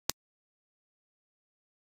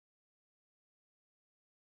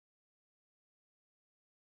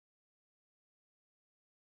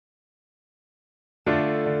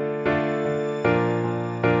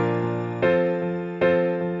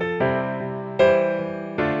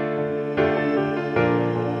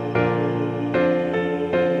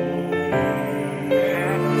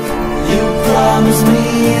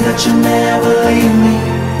that you never leave me,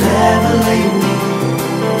 never leave me.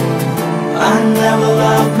 I never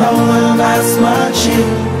loved no one as much you.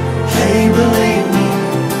 Hey, believe me.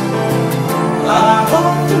 I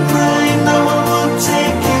hope and pray no one will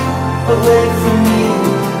take you away from me.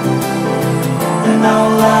 And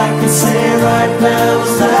all I can say right now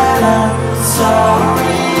is that I'm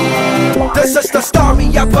sorry. This is the story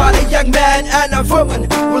about a young man and a woman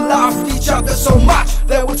who loved each other so much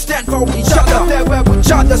they would stand for each other. They were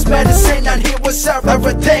each other's medicine and he would serve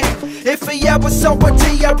everything. If he ever saw a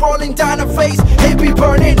tear rolling down her face, he'd be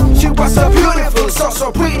burning. She was so beautiful,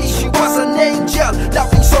 so pretty. She was an angel,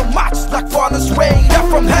 loving so much, like falling straight up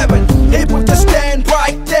from heaven. He would just stand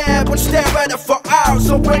right there and stare at her for hours.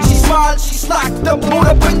 So when she smiled, she's like the moon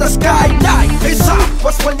up in the sky. Night, his heart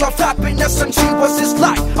was full of happiness and she was his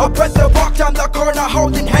light. Up when they walked down the corner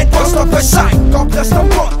holding hand was of her side. God bless them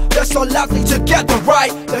both, they're so lovely together,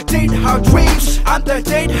 right? They did have dreams and they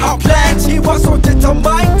did have plans. He was so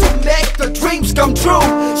determined to make the dreams come true.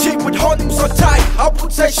 She would hold him so tight, I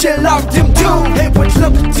would say she loved him too. He would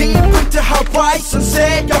look deep into her eyes and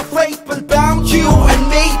say, your fate will bound you and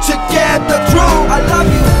me together through. I love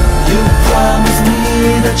you. You promised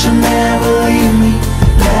me that you never leave me,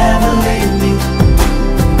 never leave me.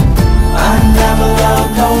 I never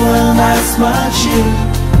loved no one as much you.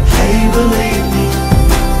 Hey, believe me.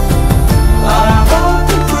 I hope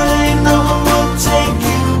and pray no one will take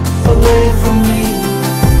you away from me.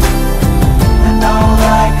 And all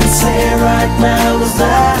I can say right now is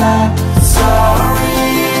that I'm sorry.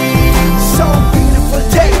 So beautiful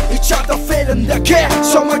day, each other feeling their care.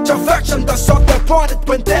 So much affection, that's all they wanted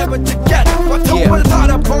when they were together. But who would have thought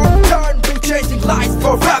upon turn, be changing life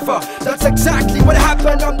forever? That's exactly what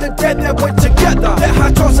happened on the day they were together. They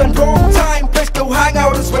had chosen wrong time, place to hang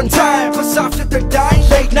out and spend time. Cause after they died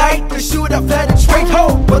late night, they should have headed straight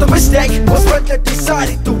home. But the mistake was when they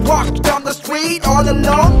decided to walk down the street all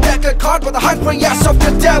alone. They got caught with the hungry ass of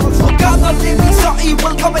the devils. Who got the living so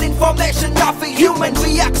evil, common information of a human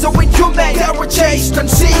react so inhumane. They were chased and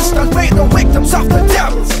seized and made the victims of the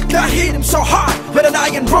devils. They hit him so hard with an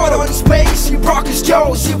iron rod on his face. He broke his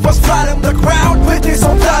jaws, he was flat on the ground with his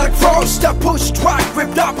own blood cross. The push track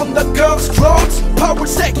ripped up on the girl's clothes.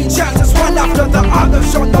 Powers taking chances one after the other,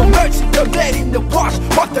 show no mercy. They made him to watch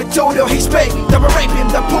what they do to his baby. They were raping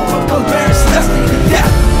the poor little bears, listening to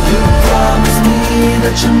death. You promised me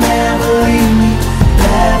that you never leave me,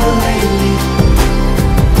 never leave me.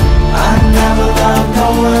 I never loved no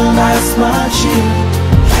one as much you.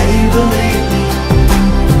 Hey, believe me.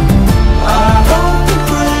 I hope and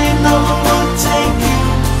pray no one will take you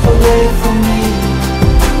away from me.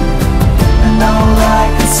 And all I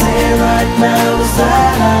can say right now is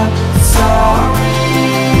that I'm sorry.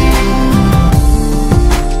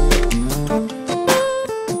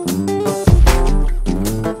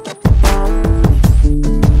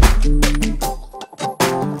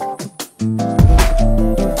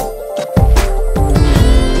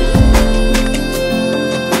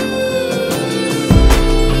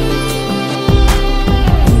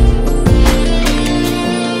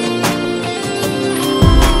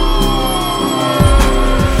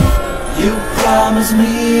 You promised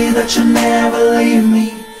me that you never leave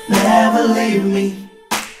me, never leave me.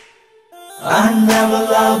 I never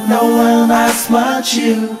loved no one as much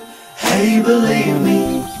you. Hey, believe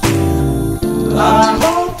me. I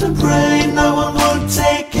hope and pray no one will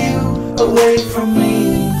take you away from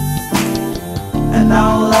me. And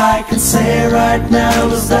all I can say right now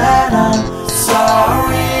is that I'm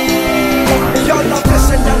sorry. Y'all know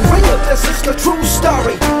this ain't unreal, this is the true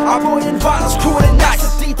story. I won't violence, cruel and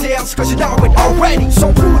nice details, cause you know it already.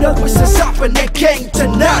 So brutal was this up and it came to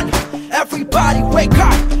none. Everybody wake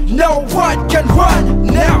up, no one can run.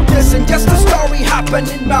 Now this ain't just a story happened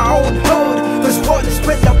in my own hood. This world is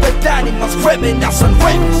filled up with animals, criminals and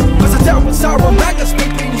rapes. Cause the devils are among us,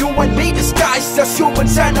 between you and me, disguised as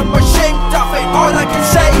humans, and I'm ashamed of it. All I can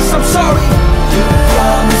say is I'm sorry. You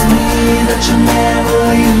promised me that you never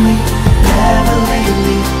leave me, never leave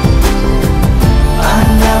me. I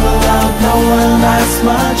never loved no one as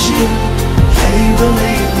much you. Hey,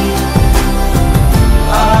 believe me.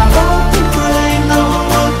 I hope and pray no one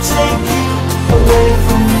will take you away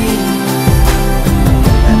from me.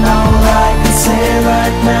 And all I can say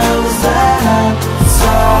right now is that I'm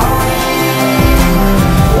sorry.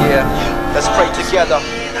 Yeah, let's pray together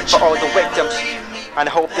for all the victims, and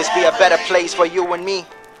hope this be a better place for you and me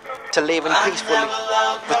to live in peacefully,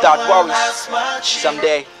 without worries,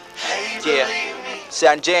 someday. Yeah,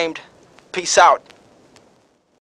 Jaimt, peace out.